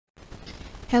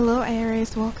Hello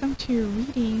Aries, welcome to your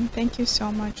reading. Thank you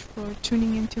so much for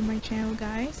tuning into my channel,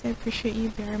 guys. I appreciate you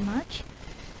very much.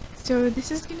 So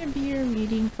this is going to be your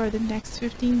reading for the next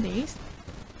 15 days.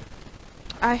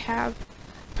 I have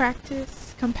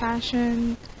practice,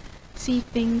 compassion, see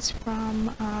things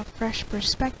from a fresh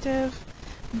perspective,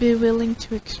 be willing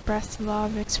to express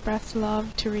love,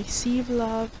 to receive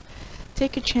love,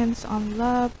 take a chance on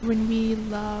love. When we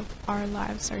love, our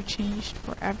lives are changed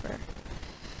forever.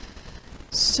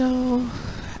 So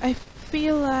I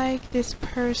feel like this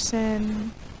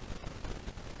person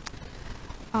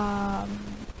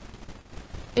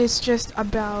is just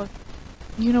about,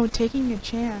 taking a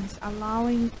chance,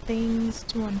 allowing things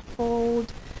to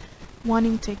unfold,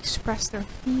 wanting to express their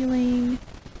feeling,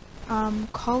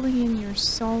 calling in your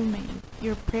soulmate.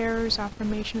 Your prayers,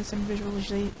 affirmations, and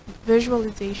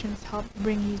visualizations help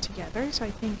bring you together. So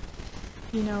I think,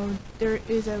 there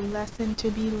is a lesson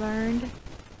to be learned.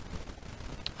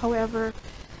 However,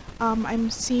 I'm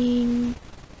seeing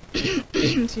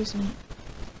excuse me,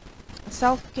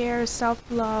 self-care,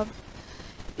 self-love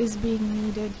is being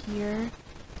needed here.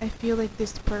 I feel like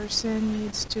this person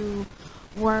needs to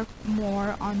work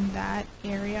more on that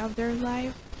area of their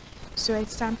life. So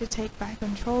it's time to take back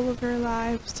control of your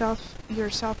life. Your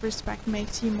self-respect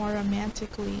makes you more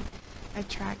romantically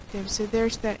attractive. So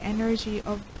there's that energy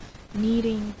of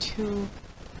needing to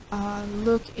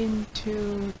look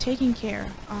into taking care,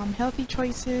 healthy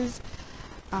choices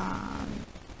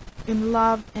in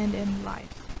love and in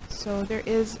life. So there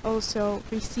is also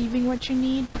receiving what you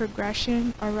need,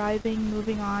 progression, arriving,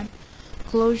 moving on,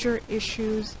 closure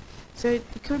issues. So it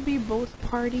could be both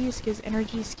parties because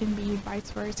energies can be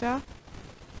vice versa.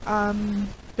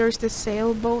 There's the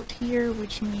sailboat here,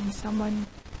 which means someone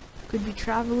could be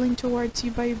traveling towards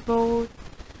you by boat.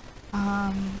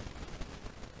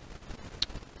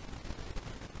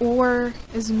 Or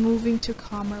is moving to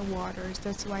calmer waters.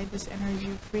 That's why this energy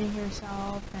of freeing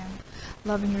yourself and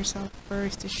loving yourself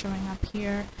first is showing up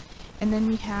here. And then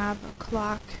we have a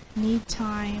clock, need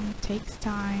time, takes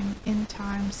time, in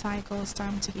time, cycles,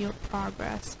 time to heal,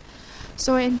 progress.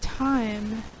 So in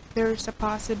time, there's a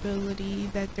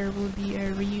possibility that there will be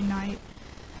a reunite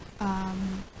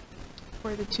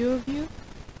for the two of you,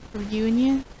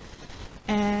 reunion,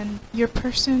 and your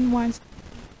person wants.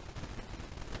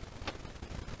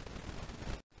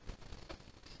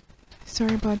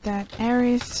 Sorry about that,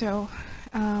 Aries. So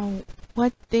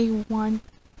what they want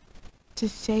to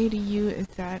say to you is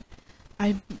that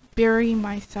I bury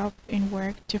myself in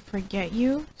work to forget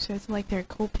you. So it's like their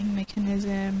coping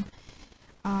mechanism,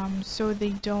 so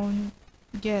they don't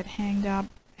get hang up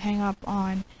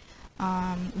on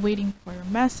waiting for your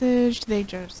message. They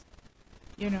just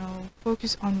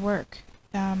focus on work.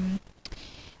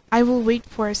 I will wait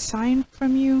for a sign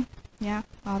from you. Yeah,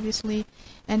 obviously.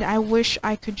 And I wish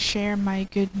I could share my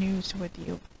good news with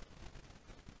you.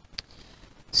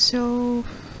 So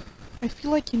I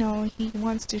feel like, he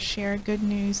wants to share good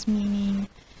news, meaning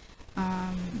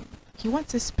he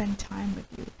wants to spend time with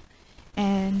you.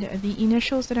 And the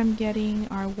initials that I'm getting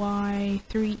are Y,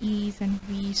 3 E's, and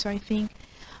V. So I think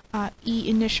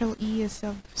initial E is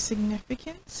of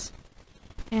significance.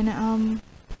 And I'm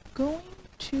going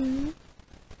to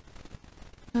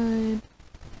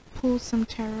pull some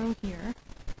tarot here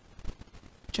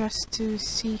just to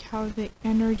see how the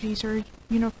energies are,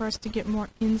 for us to get more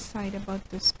insight about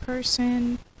this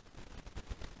person.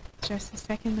 Just a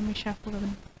second, let me shuffle the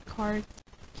cards.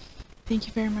 Thank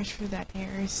you very much for that,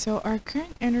 Aries. So our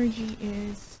current energy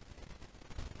is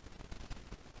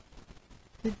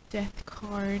the Death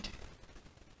card.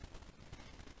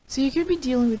 So you could be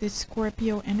dealing with this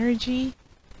Scorpio energy.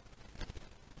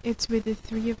 It's with the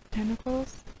 3 of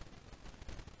Pentacles.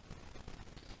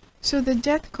 So the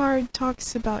Death card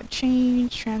talks about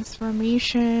change,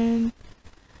 transformation,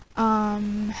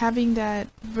 having that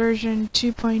version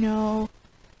 2.0,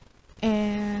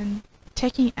 and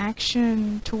taking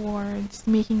action towards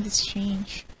making this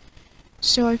change.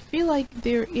 So I feel like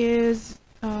there is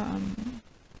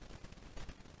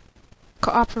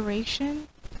cooperation.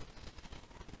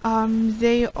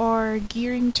 They are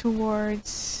gearing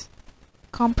towards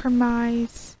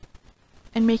compromise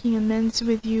and making amends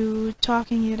with you,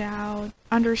 talking it out,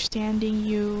 understanding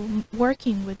you,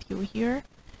 working with you here.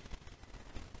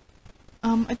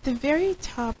 At the very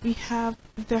top we have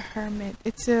the Hermit.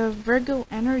 It's a Virgo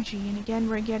energy, and again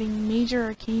we're getting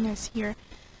major arcanas here.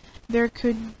 There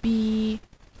could be,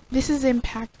 this is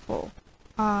impactful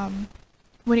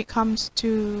when it comes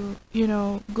to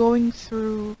going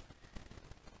through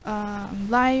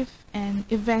life and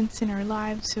events in our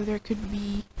lives. So there could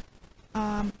be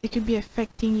it could be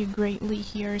affecting you greatly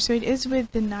here. So it is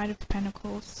with the Knight of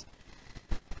Pentacles.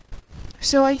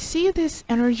 So I see this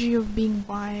energy of being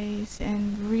wise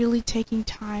and really taking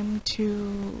time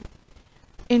to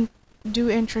do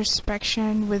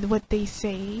introspection with what they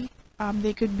say.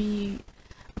 They could be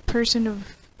a person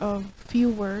of few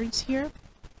words here,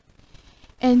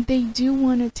 and they do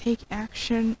want to take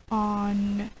action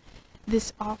on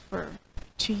this offer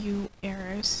to you,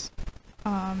 Aries,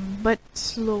 but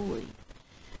slowly.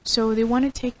 So they want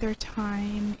to take their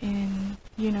time in,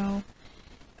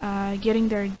 getting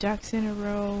their ducks in a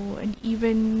row, and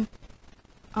even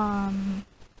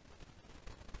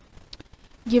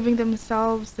giving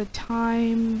themselves the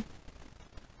time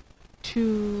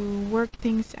to work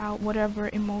things out,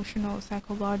 whatever emotional,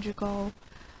 psychological,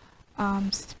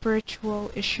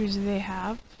 spiritual issues they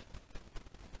have.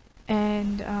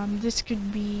 And this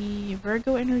could be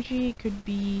Virgo energy, it could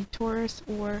be Taurus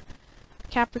or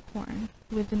Capricorn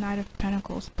with the Knight of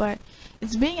Pentacles, but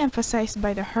it's being emphasized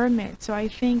by the Hermit, so I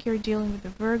think you're dealing with the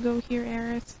Virgo here,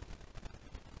 Aries.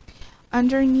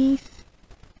 Underneath,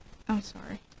 I'm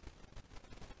sorry.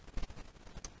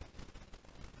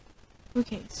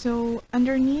 Okay, so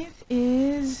underneath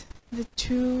is the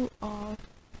Two of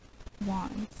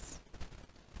Wands,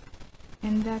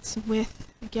 and that's with,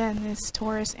 again, this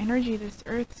Taurus energy, this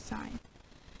earth sign.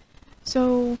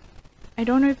 So I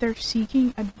don't know if they're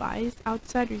seeking advice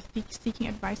outside or seeking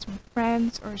advice from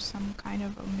friends or some kind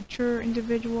of a mature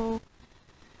individual,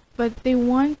 but they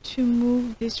want to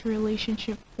move this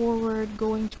relationship forward,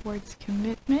 going towards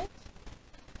commitment.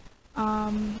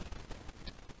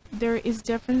 There is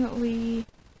definitely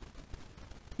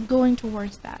going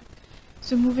towards that.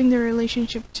 So moving the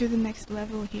relationship to the next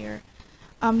level here.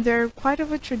 They're quite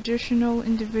of a traditional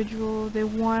individual. They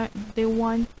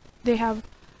have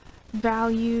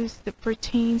values that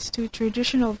pertains to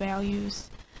traditional values,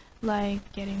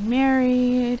 like getting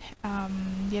married,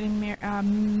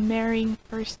 marrying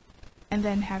first and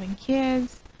then having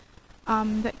kids,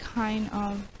 that kind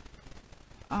of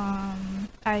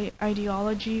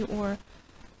ideology or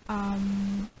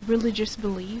religious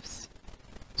beliefs.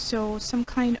 So some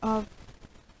kind of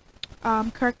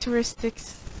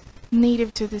characteristics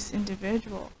native to this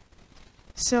individual.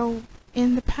 So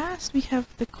in the past we have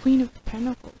the Queen of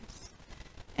Pentacles,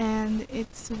 and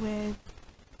it's with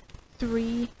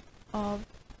Three of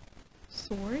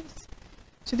Swords.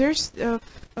 So there's a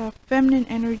feminine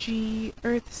energy,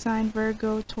 earth sign,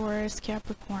 Virgo, Taurus,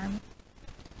 Capricorn,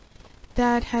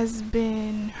 that has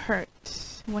been hurt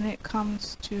when it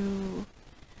comes to,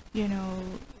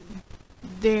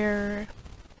 their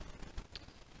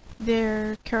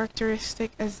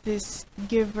characteristic as this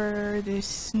giver,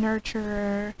 this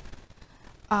nurturer,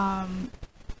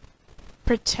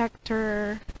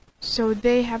 protector. So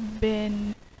they have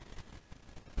been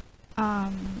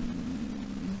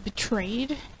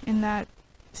betrayed in that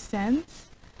sense.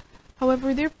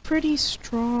 However, they're pretty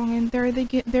strong, and they're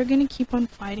gonna keep on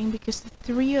fighting, because the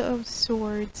Three of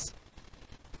Swords,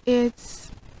 it's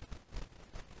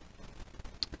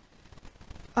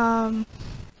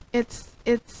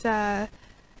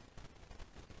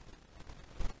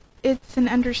an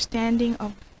understanding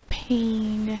of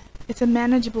pain. It's a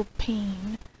manageable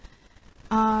pain.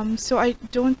 So I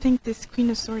don't think this Queen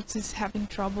of Swords is having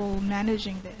trouble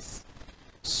managing this.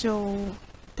 So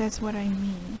that's what I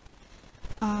mean.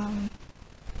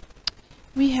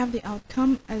 We have the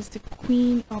outcome as the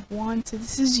Queen of Wands. So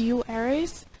this is you,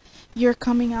 Aries. You're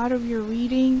coming out of your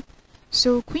reading.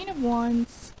 So Queen of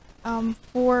Wands,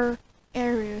 for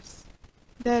Aries,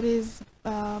 that is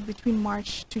between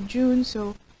March to June.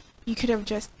 So you could have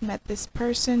just met this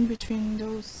person between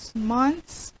those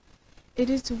months. It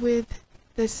is with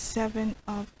the Seven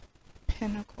of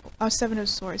Pentacles, Seven of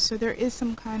Swords. So there is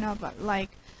some kind of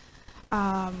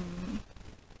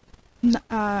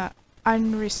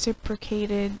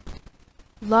unreciprocated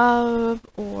love,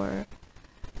 or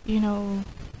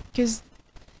because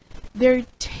they're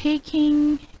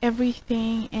taking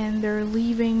everything and they're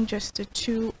leaving just the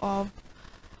Two of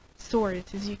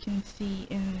Swords, as you can see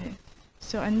in this.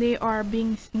 So, and they are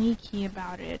being sneaky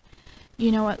about it,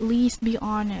 at least be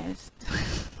honest.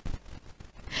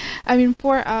 I mean,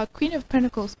 for Queen of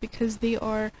Pentacles, because they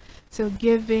are so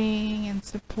giving and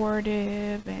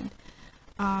supportive, and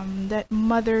that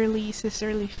motherly,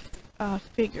 sisterly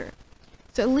figure.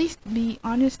 So at least be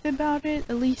honest about it.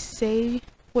 At least say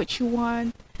what you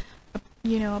want.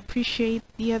 Appreciate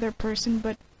the other person,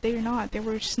 but they're not. They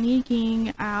were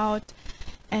sneaking out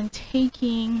and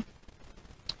taking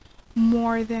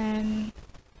more than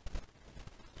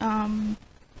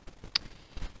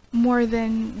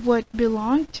what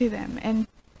belonged to them. And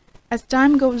as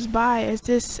time goes by, as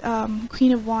this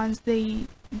Queen of Wands, they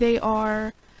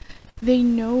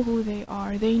know who they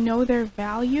are. They know their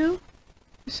value,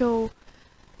 So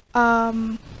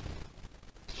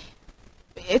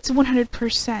it's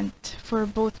 100% for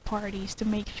both parties to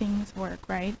make things work,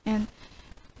 right? And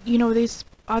this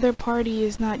other party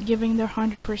is not giving their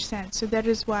 100%, so that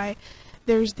is why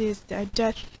there's this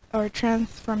death or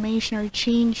transformation or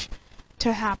change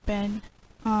to happen.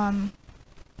 And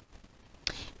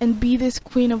be this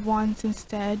Queen of Wands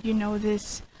instead,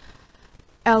 this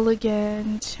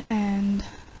elegant and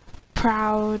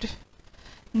proud,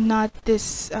 not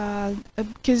this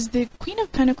because the Queen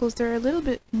of Pentacles, they're a little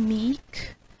bit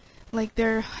meek, like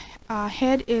their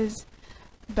head is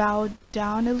bowed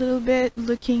down a little bit,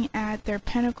 looking at their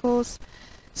pentacles.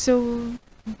 So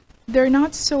they're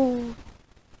not so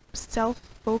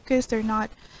self-focused, they're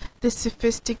not this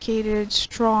sophisticated,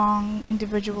 strong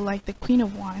individual like the Queen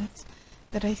of Wands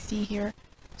that I see here.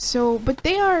 So, but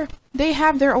they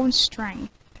have their own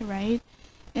strength, right?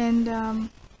 And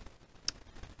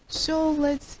so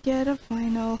let's get a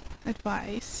final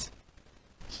advice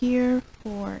here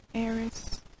for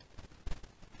Aries.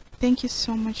 Thank you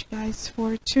so much, guys,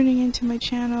 for tuning into my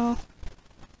channel.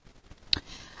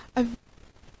 I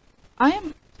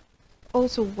am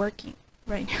also working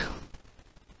right now.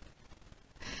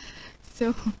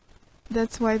 So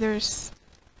that's why there's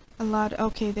a lot.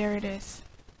 Okay, there it is.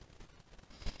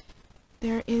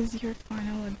 There is your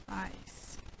final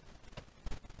advice.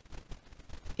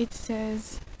 It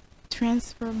says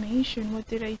transformation. What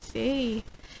did I say?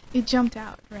 It jumped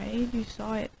out, right? You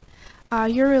saw it.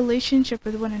 Your relationship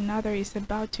with one another is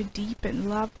about to deepen.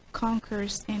 Love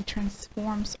conquers and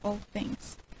transforms all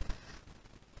things.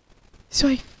 So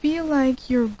I feel like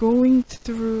you're going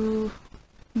through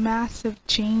massive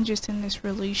changes in this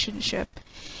relationship.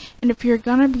 And if you're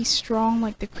gonna be strong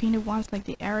like the Queen of Wands, like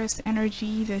the Aries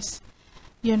energy, this,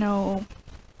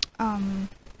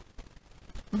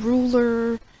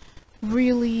 ruler,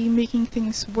 really making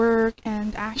things work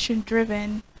and action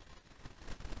driven,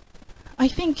 I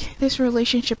think this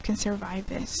relationship can survive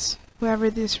this, whoever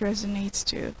this resonates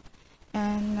to.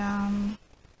 And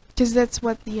because that's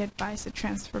what the advice of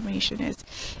transformation is.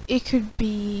 It could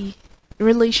be a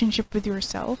relationship with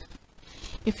yourself.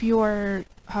 If you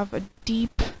have a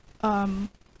deep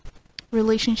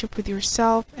relationship with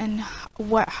yourself and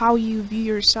how you view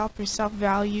yourself, your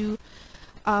self-value,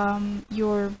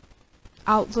 your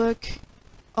outlook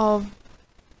of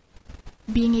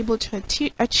being able to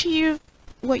achieve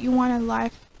what you want in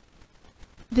life,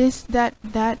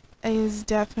 that is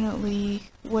definitely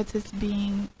what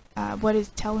is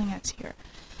telling us here.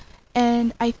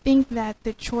 And I think that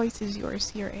the choice is yours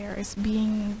here, Aries.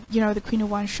 Being, the Queen of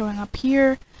Wands showing up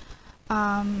here,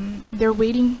 they're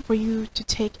waiting for you to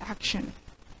take action.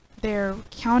 They're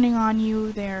counting on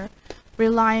you, they're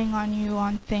relying on you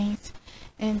on things.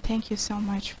 And thank you so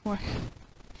much for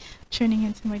tuning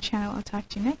into my channel. I'll talk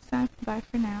to you next time. Bye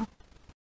for now.